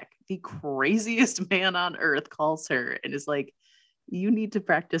 Albert Beck, the craziest man on earth, calls her and is like, you need to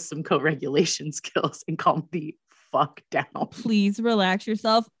practice some co-regulation skills and calm the fuck down. Please relax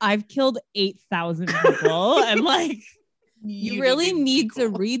yourself. I've killed 8,000 people and like you really need to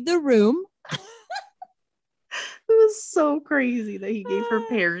read the room. It was so crazy that he gave her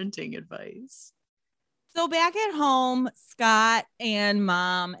parenting advice. So back at home, Scott and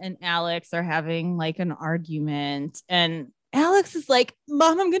mom and Alex are having like an argument. And Alex is like,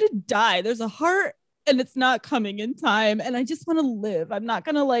 Mom, I'm going to die. There's a heart and it's not coming in time. And I just want to live. I'm not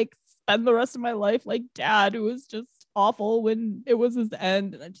going to like spend the rest of my life like Dad, who was just awful when it was his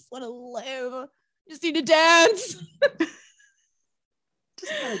end. And I just want to live. I just need to dance.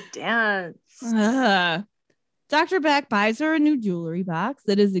 Just want to dance. Dr. Beck buys her a new jewelry box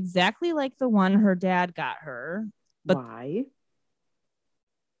that is exactly like the one her dad got her. But why?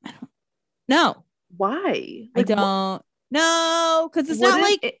 I don't know. Why? Like, I don't know. Because it's not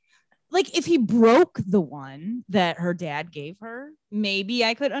like if he broke the one that her dad gave her, maybe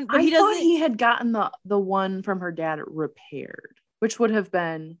I could. But I thought he had gotten the one from her dad repaired, which would have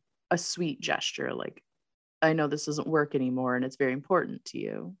been a sweet gesture. Like, I know this doesn't work anymore and it's very important to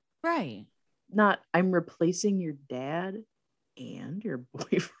you. Right. Not, I'm replacing your dad and your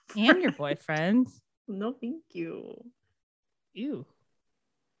boyfriend. And your boyfriend. No, thank you. Ew.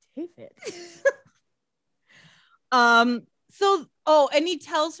 David. And he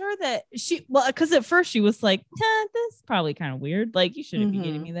tells her that because at first she was like, this is probably kind of weird. Like, you shouldn't be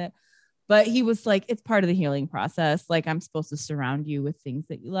getting me that. But he was like, it's part of the healing process. Like, I'm supposed to surround you with things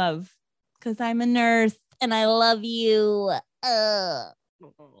that you love because I'm a nurse and I love you.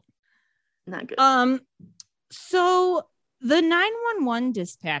 Not good. So the 911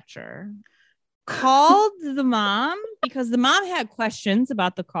 dispatcher called the mom because the mom had questions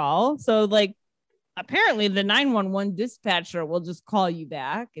about the call. So like, apparently the 911 dispatcher will just call you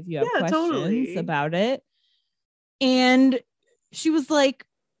back if you have questions about it. And she was like,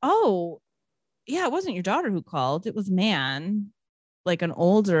 oh, yeah, it wasn't your daughter who called. It was a man, like an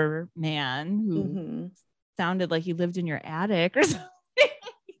older man who sounded like he lived in your attic or something.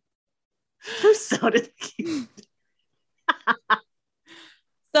 Who sounded cute?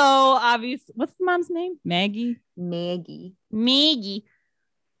 So obviously, what's the mom's name? Maggie.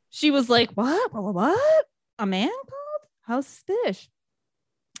 She was like, what? A man called? How suspicious.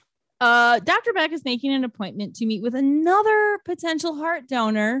 Dr. Beck is making an appointment to meet with another potential heart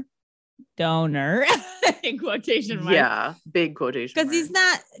donor in quotation marks. Yeah, big quotation. Because he's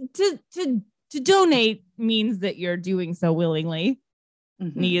not to donate means that you're doing so willingly.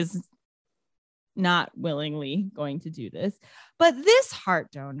 And he is not willingly going to do this. But this heart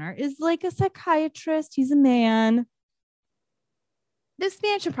donor is like a psychiatrist. He's a man. This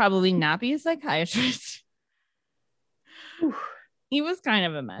man should probably not be a psychiatrist. He was kind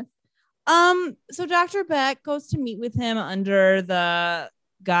of a mess. So Dr. Beck goes to meet with him under the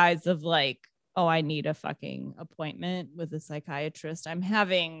guise of like, oh, I need a fucking appointment with a psychiatrist. I'm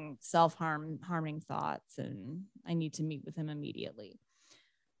having self-harming thoughts and I need to meet with him immediately.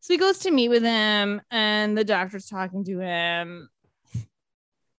 So he goes to meet with him and the doctor's talking to him,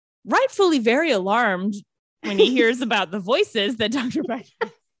 rightfully very alarmed when he hears about the voices that Dr. Beck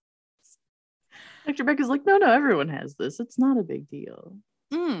has. Dr. Beck is like, no, everyone has this. It's not a big deal.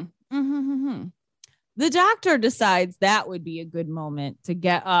 The doctor decides that would be a good moment to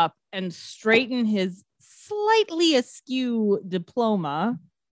get up and straighten his slightly askew diploma.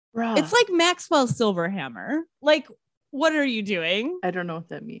 Bruh. It's like Maxwell Silverhammer. Like, what are you doing? I don't know what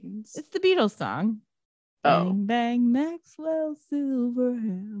that means. It's the Beatles song. Oh. Bang, bang, Maxwell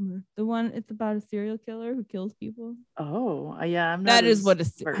Silverhammer. The one, it's about a serial killer who kills people. Oh, yeah. I'm not that is what I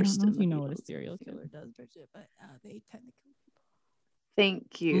don't know if you know Beatles. what a serial killer does, Bridget, but they tend to kill people.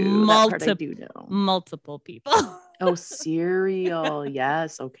 Thank you. That part I do know. Multiple people. Oh, serial.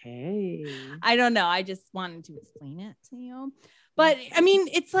 Yes. Okay. I don't know. I just wanted to explain it to you. But I mean,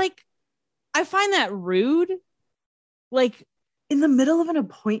 it's like, I find that rude. Like, in the middle of an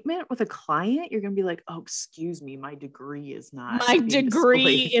appointment with a client, you're going to be like, oh, excuse me, my degree is not. My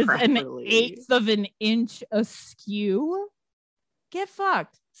degree is properly. 1/8 of an inch askew. Get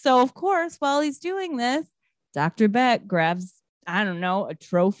fucked. So, of course, while he's doing this, Dr. Beck grabs, I don't know, a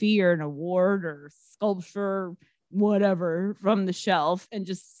trophy or an award or sculpture, whatever, from the shelf and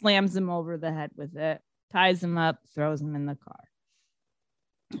just slams him over the head with it, ties him up, throws him in the car.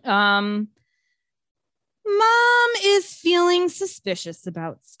 Mom is feeling suspicious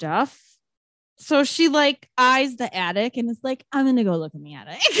about stuff. So she like eyes the attic and is like, I'm going to go look in the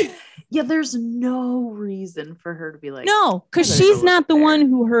attic. Yeah, there's no reason for her to be like, no, because she's not the one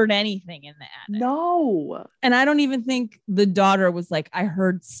who heard anything in the attic. No. And I don't even think the daughter was like, I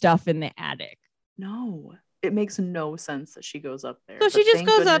heard stuff in the attic. No, it makes no sense that she goes up there. So she just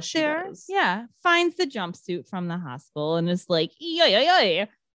goes up there. Yeah. Finds the jumpsuit from the hospital and is like, yeah.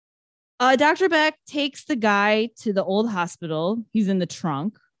 Dr. Beck takes the guy to the old hospital. He's in the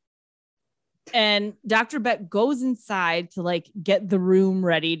trunk. And Dr. Beck goes inside to like get the room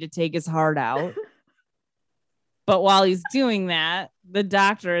ready to take his heart out. But while he's doing that, the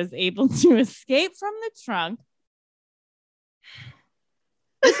doctor is able to escape from the trunk.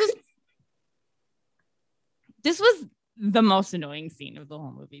 This was the most annoying scene of the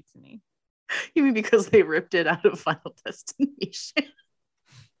whole movie to me. You mean because they ripped it out of Final Destination?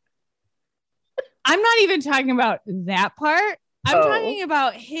 I'm not even talking about that part. I'm talking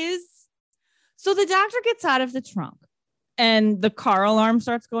about his. So the doctor gets out of the trunk and the car alarm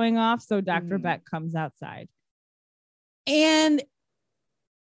starts going off. So Dr. Beck comes outside. And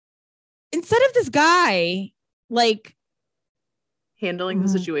instead of this guy, like, handling the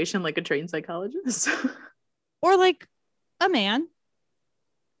situation like a trained psychologist or like a man,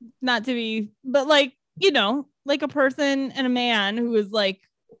 not to be, but like, you know, like a person and a man who is like,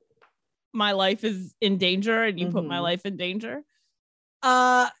 my life is in danger and you put my life in danger.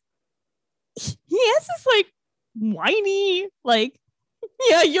 He has this like whiny, like,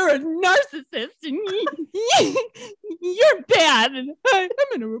 yeah, you're a narcissist and you're bad and I'm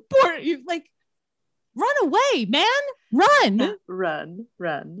gonna report you. Like, run away, man. Run.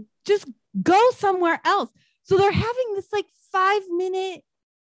 Just go somewhere else. So they're having this like 5-minute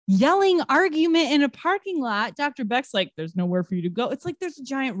yelling argument in a parking lot. Dr. Beck's like, there's nowhere for you to go. It's like there's a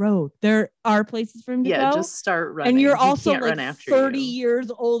giant road. There are places for him to go. Yeah, just start running. And you're also like 30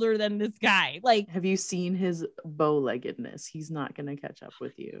 years older than this guy. Like, have you seen his bow-leggedness? He's not gonna catch up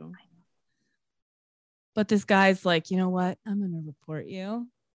with you. But this guy's like, you know what? I'm gonna report you.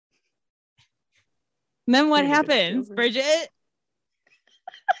 And then what happens, Bridget?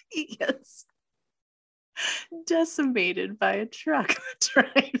 He gets decimated by a truck that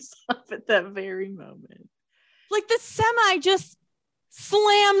drives up at that very moment. Like the semi just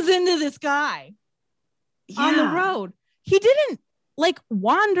slams into this guy on the road. He didn't like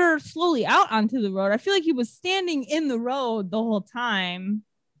wander slowly out onto the road. I feel like he was standing in the road the whole time.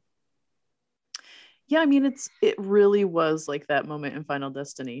 Yeah, I mean, it really was like that moment in Final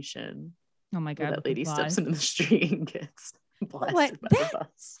Destination. Oh my God. That lady steps into the street and gets blasted by the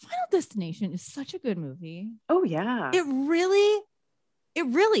bus. Final Destination is such a good movie. Oh yeah. It really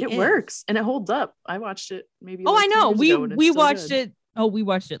is. Works and it holds up. I watched it maybe. I know. We watched it. Oh, we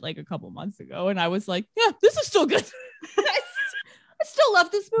watched it like a couple months ago and I was like, yeah, this is still good. I still love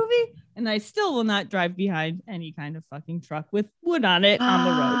this movie and I still will not drive behind any kind of fucking truck with wood on it on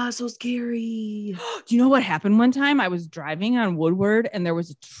the road. So scary. Do you know what happened one time? I was driving on Woodward and there was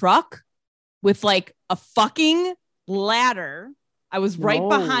a truck with like a fucking ladder. I was right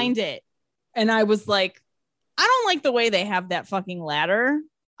behind it and I was like, I don't like the way they have that fucking ladder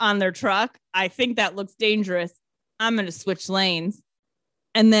on their truck. I think that looks dangerous. I'm going to switch lanes.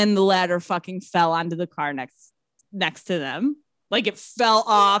 And then the ladder fucking fell onto the car next to them. Like it fell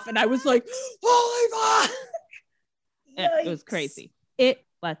off and I was like, holy fuck. Yeah, it was crazy. It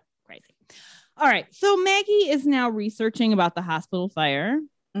was crazy. All right. So Maggie is now researching about the hospital fire.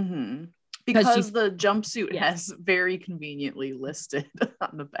 Mm-hmm. Because the jumpsuit has very conveniently listed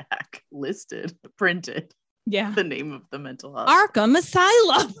on the back, printed. Yeah. The name of the mental hospital. Arkham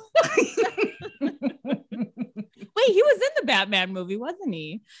Asylum. Wait, he was in the Batman movie, wasn't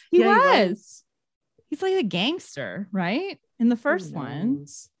he? He was. He's like a gangster, right? In the first one.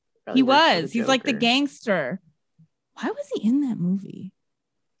 He was. He's like the gangster. Why was he in that movie?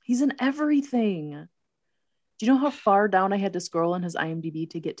 He's in everything. Do you know how far down I had to scroll on his IMDb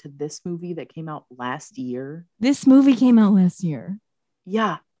to get to this movie that came out last year? This movie came out last year.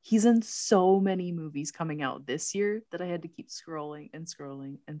 Yeah. He's in so many movies coming out this year that I had to keep scrolling and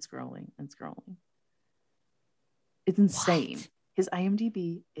scrolling and scrolling and scrolling. It's insane. What? His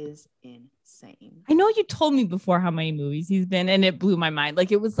IMDb is insane. I know you told me before how many movies he's been, and it blew my mind.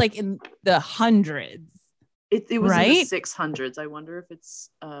 Like it was like in the hundreds. It was in the 600s. I wonder if it's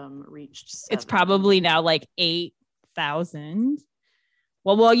reached 7. It's probably now like 8,000.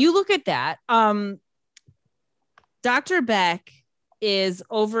 Well, while you look at that, Dr. Beck is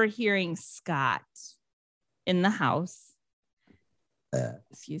overhearing Scott in the house.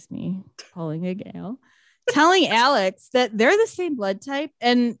 Excuse me, pulling a gale, telling Alex that they're the same blood type.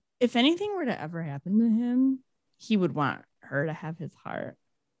 And if anything were to ever happen to him, he would want her to have his heart.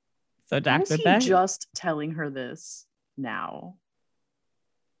 So How is Dr. he Beck just telling her this now?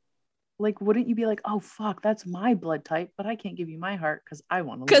 Like, wouldn't you be like, oh, fuck, that's my blood type, but I can't give you my heart because I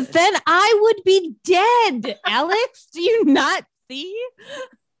want to because live. then I would be dead. Alex, do you not see?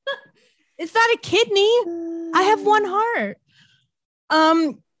 It's not a kidney. I have one heart.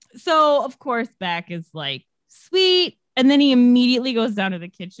 So of course Beck is like, sweet. And then he immediately goes down to the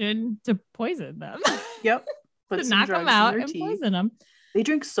kitchen to poison them. Yep. To knock them out and poison them. They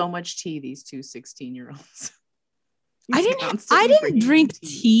drink so much tea, these two 16-year-olds. I didn't drink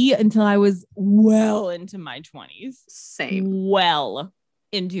tea until I was well into my 20s. Same. Well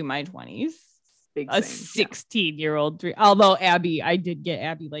into my 20s. Big a same, 16-year-old drink. Although I did get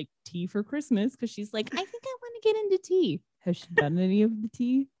Abby like tea for Christmas because she's like, I think I want to get into tea. Has she done any of the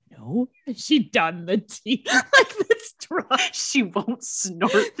tea? No. Has she done the tea? Like, that's drunk. She won't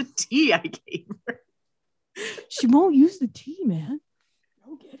snort the tea I gave her. She won't use the tea, man.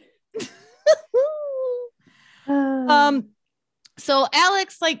 Don't get it. So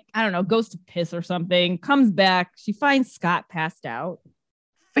Alex, like, I don't know, goes to piss or something, comes back. She finds Scott passed out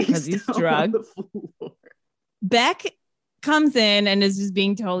because he's drugged. Beck comes in and is just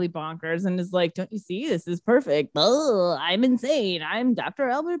being totally bonkers and is like, don't you see? This is perfect. Oh, I'm insane. I'm Dr.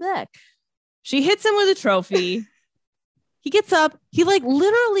 Albert Beck. She hits him with a trophy. He gets up. He like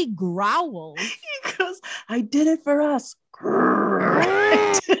literally growls. He goes, I did it for us.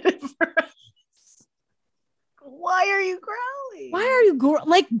 I did it for us. Why are you growling? Why are you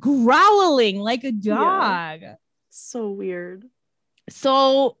growling like a dog? Yeah. So weird.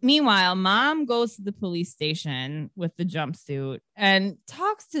 So meanwhile, mom goes to the police station with the jumpsuit and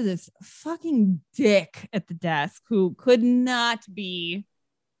talks to this fucking dick at the desk who could not be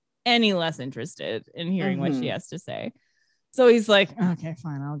any less interested in hearing what she has to say. So he's like, okay,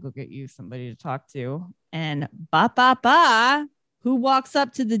 fine, I'll go get you somebody to talk to. And who walks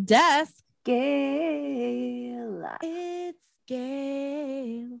up to the desk? Gail. It's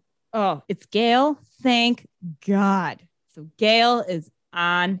Gail. Oh, it's Gail. Thank God. So Gail is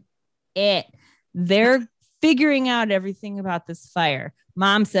on it. They're figuring out everything about this fire.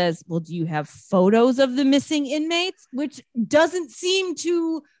 Mom says, well, do you have photos of the missing inmates? Which doesn't seem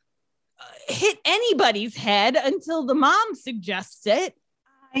to hit anybody's head until the mom suggests it.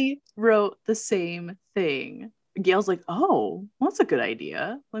 I wrote the same thing. Gail's like, oh, well, that's a good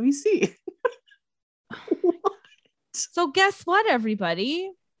idea. Let me see. What? So guess what, everybody?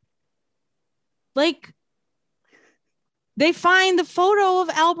 Like, they find the photo of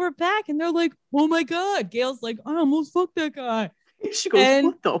Albert Beck and they're like, oh my God. Gail's like, I almost fucked that guy. She goes, and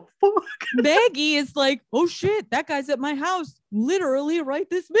what the fuck? Maggie is like, oh shit, that guy's at my house literally right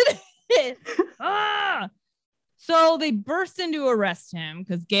this minute. So they burst in to arrest him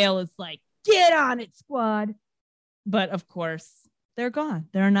because Gail is like, get on it, squad. But of course, they're gone.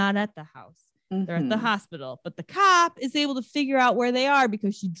 They're not at the house. They're at the hospital. But the cop is able to figure out where they are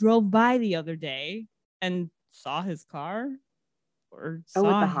because she drove by the other day and saw his car. Or at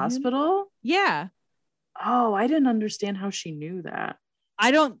the hospital? Yeah. Oh, I didn't understand how she knew that.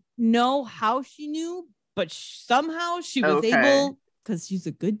 I don't know how she knew, but somehow she was able, because she's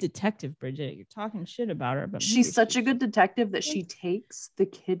a good detective, Bridget. You're talking shit about her, but she's such a good detective that she takes the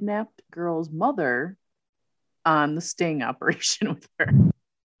kidnapped girl's mother on the sting operation with her.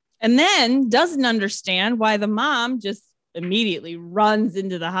 And then doesn't understand why the mom just immediately runs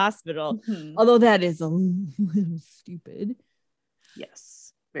into the hospital. Although that is a little stupid.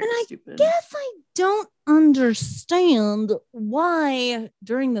 Yes. Very stupid. I guess I don't understand why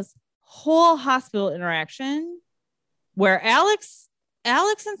during this whole hospital interaction where Alex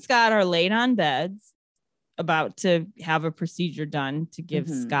and Scott are laid on beds about to have a procedure done to give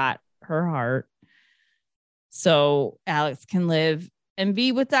Scott her heart so Alex can live and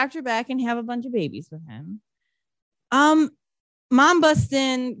be with Dr. Beck and have a bunch of babies with him. Mom busts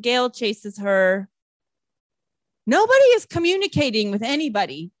in, Gail chases her. Nobody is communicating with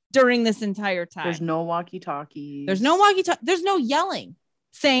anybody during this entire time. There's no walkie-talkies. There's no yelling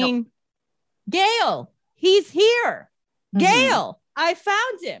saying, Gail, he's here. Gail, I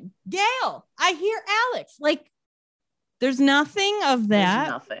found him. Gail, I hear Alex. Like, there's nothing of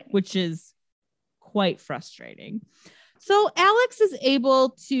that, which is quite frustrating. So Alex is able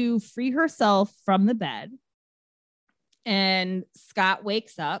to free herself from the bed and Scott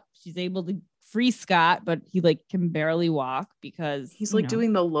wakes up. She's able to free Scott, but he like can barely walk because he's like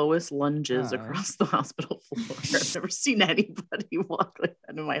doing the lowest lunges Oh. across the hospital floor. I've never seen anybody walk like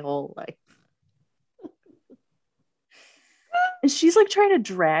that in my whole life. And she's like trying to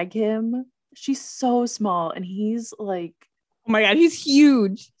drag him. She's so small, and he's like, oh my god, he's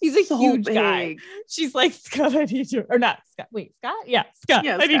huge. He's a so huge big. guy. She's like, Scott, I need you, or not Scott. Wait, Scott? Yeah, Scott.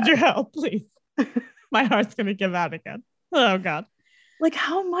 Yeah, I need Scott. your help, please. My heart's gonna give out again. Oh god. Like,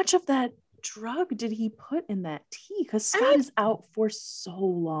 how much of that drug did he put in that tea? Because Scott is out for so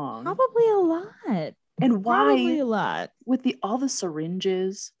long. Probably a lot. And Probably why, a lot. with all the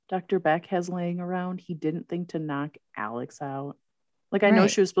syringes Dr. Beck has laying around, he didn't think to knock Alex out. Like, I know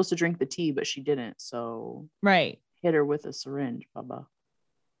Right. she was supposed to drink the tea, but she didn't. So Right. hit her with a syringe, Bubba.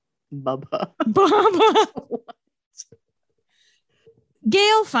 Bubba.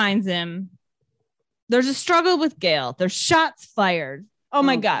 Gail finds him. There's a struggle with Gail. There's shots fired. Oh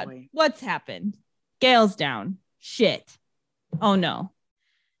my god. boy. What's happened? Gail's down. Shit. Oh no.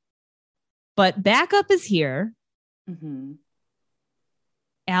 But backup is here. Mm-hmm.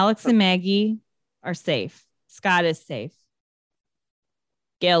 Alex and Maggie are safe. Scott is safe.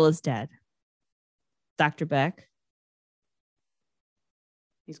 Gail is dead. Dr. Beck.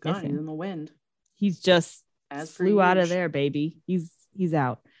 He's gone. Missing. He's in the wind. He's just As per flew out of usual. there, baby. He's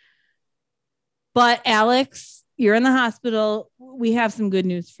out. But Alex, you're in the hospital. We have some good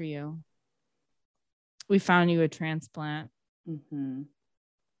news for you. We found you a transplant. Mm-hmm.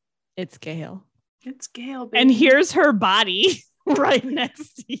 It's Gail. It's Gail, baby. And here's her body right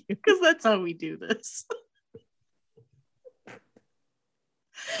next to you. Because that's how we do this.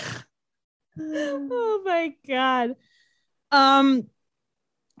 Oh my god.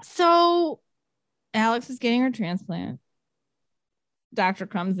 So Alex is getting her transplant. Doctor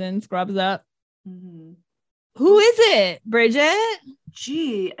comes in, scrubs up. Mm-hmm. Who is it, Bridget?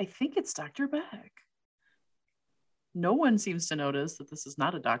 Gee, I think it's Dr. Beck. No one seems to notice that this is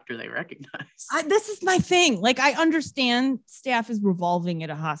not a doctor they recognize. This is my thing. Like, I understand staff is revolving at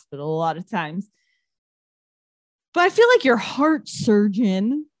a hospital a lot of times, but I feel like your heart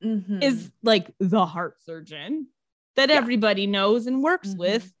surgeon Mm-hmm. is like the heart surgeon that everybody knows and works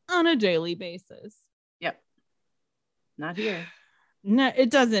with on a daily basis. Yep. Not here. No, it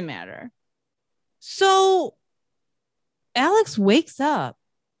doesn't matter. So Alex wakes up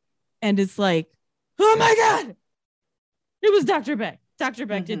and is like, oh my God, it was Dr. Beck. Dr.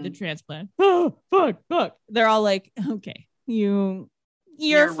 Beck did the transplant. Oh, fuck. They're all like, okay, you're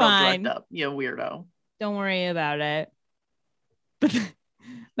real fine. drugged up, you weirdo. Don't worry about it. But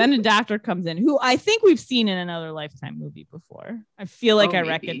then a doctor comes in who I think we've seen in another Lifetime movie before. I feel like I maybe.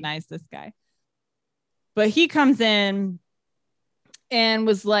 recognize this guy. But he comes in and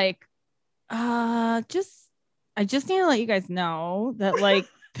was like, I just need to let you guys know that like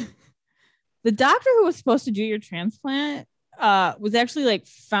the doctor who was supposed to do your transplant was actually like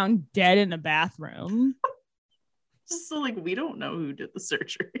found dead in a bathroom. So like we don't know who did the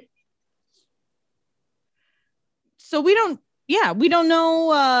surgery. So we don't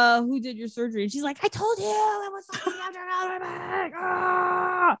know who did your surgery. And she's like, I told you it was fucking Dr. Beck.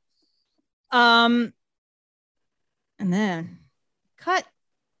 And then cut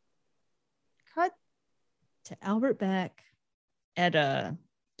to Albert Beck at a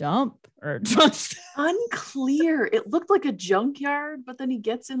dump or just Unclear. It looked like a junkyard, but then he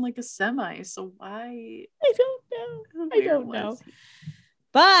gets in like a semi. So why? I don't know.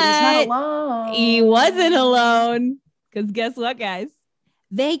 But he's not But alone. he wasn't alone. Because guess what, guys?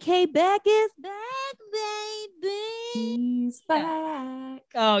 VK Beck is back, baby. He's back.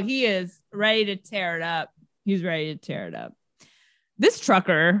 Oh, he is ready to tear it up. He's ready to tear it up. This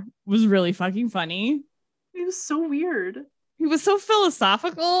trucker was really fucking funny. It was so weird. He was so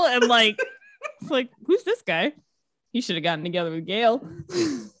philosophical and like, it's like, who's this guy? He should have gotten together with Gail.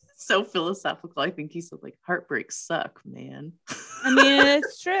 So philosophical. I think he said like heartbreaks suck, man. I mean,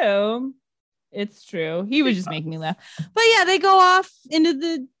 it's true. It's true. He was just making me laugh. But yeah, they go off into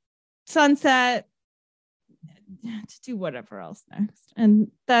the sunset to do whatever else next. And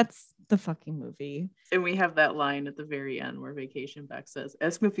that's the fucking movie. And we have that line at the very end where Vacation Beck says,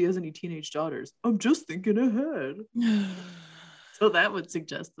 ask him if he has any teenage daughters. I'm just thinking ahead. So that would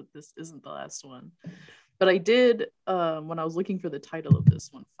suggest that this isn't the last one. But I did, when I was looking for the title of this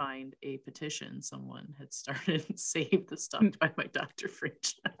one, find a petition someone had started, Save the Stalked by My Doctor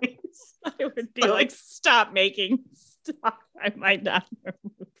franchise. I would be like, stop by my doctor.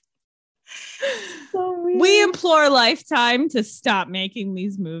 So weird. We implore Lifetime to stop making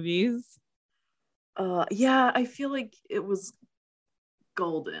these movies. Yeah, I feel like it was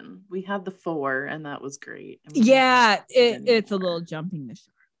golden. We had the 4 and that was great. Yeah, it's a little jumping the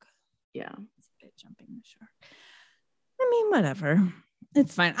shark. Yeah. jumping the shark. I mean, whatever.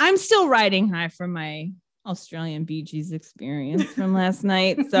 It's fine. I'm still riding high from my Australian Bee Gees experience from last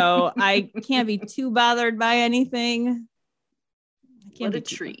night. So I can't be too bothered by anything. What a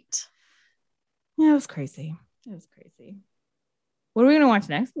treat. Yeah, it was crazy. What are we going to watch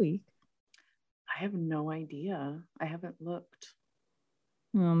next week? I have no idea. I haven't looked.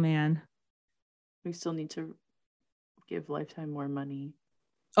 Oh, man. We still need to give Lifetime more money.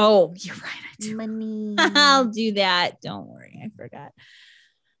 Oh, you're right. I do. Money. I'll do that. Don't worry. I forgot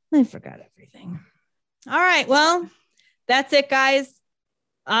everything. All right. Well, that's it, guys.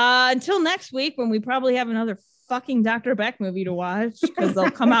 Until next week, when we probably have another fucking Dr. Beck movie to watch, because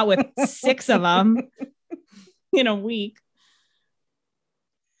they'll come out with 6 of them in a week.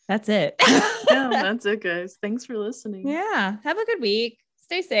 That's it. Yeah, that's it, guys. Thanks for listening. Yeah. Have a good week.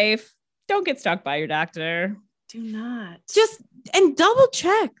 Stay safe. Don't get stalked by your doctor. Do not. And double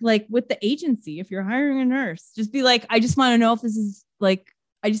check, like, with the agency, if you're hiring a nurse, just be like, I just want to know if this is like,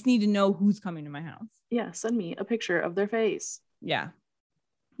 I just need to know who's coming to my house. Yeah. Send me a picture of their face. Yeah.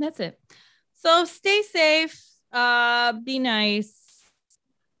 That's it. So stay safe. Be nice.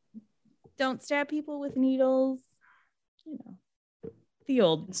 Don't stab people with needles. You know, the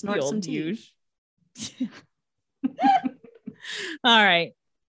old use. All right.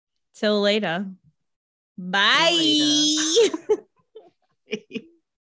 Till later. Bye. Till later.